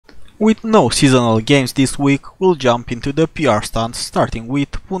With no seasonal games this week, we'll jump into the PR stunts starting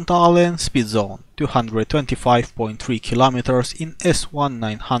with Punta Speedzone, 225.3 km in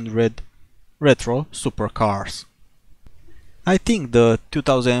S900 Retro Supercars. I think the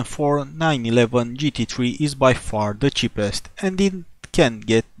 2004 911 GT3 is by far the cheapest, and it can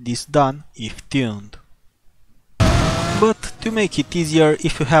get this done if tuned. But to make it easier,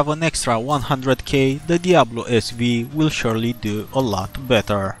 if you have an extra 100k, the Diablo SV will surely do a lot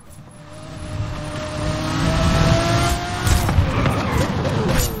better.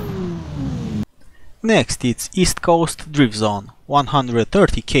 Next it's East Coast Driftzone,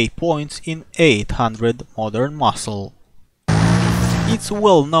 130k points in A800 Modern Muscle. It's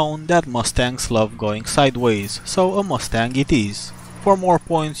well known that Mustangs love going sideways, so a Mustang it is. For more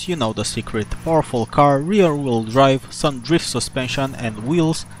points, you know the secret: powerful car, rear wheel drive, some drift suspension and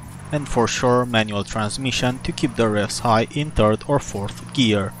wheels, and for sure manual transmission to keep the revs high in 3rd or 4th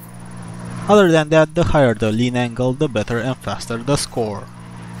gear. Other than that, the higher the lean angle, the better and faster the score.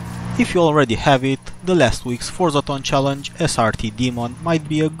 If you already have it, the last week's Forzathon challenge SRT Demon might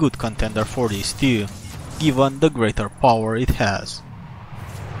be a good contender for this too, given the greater power it has.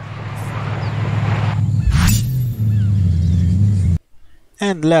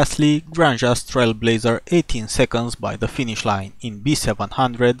 And lastly, GRANJAS Trailblazer 18 seconds by the finish line in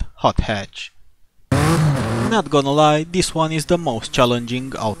B700 Hot Hatch. Not gonna lie, this one is the most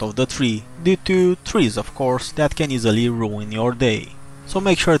challenging out of the three, due to trees of course that can easily ruin your day. So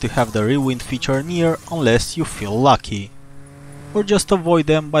make sure to have the rewind feature near unless you feel lucky. Or just avoid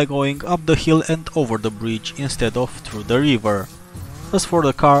them by going up the hill and over the bridge instead of through the river. As for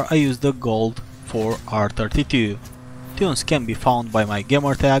the car, I used the gold for R32. Tunes can be found by my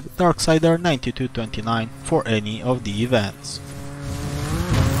gamertag DarkSider9229 for any of the events.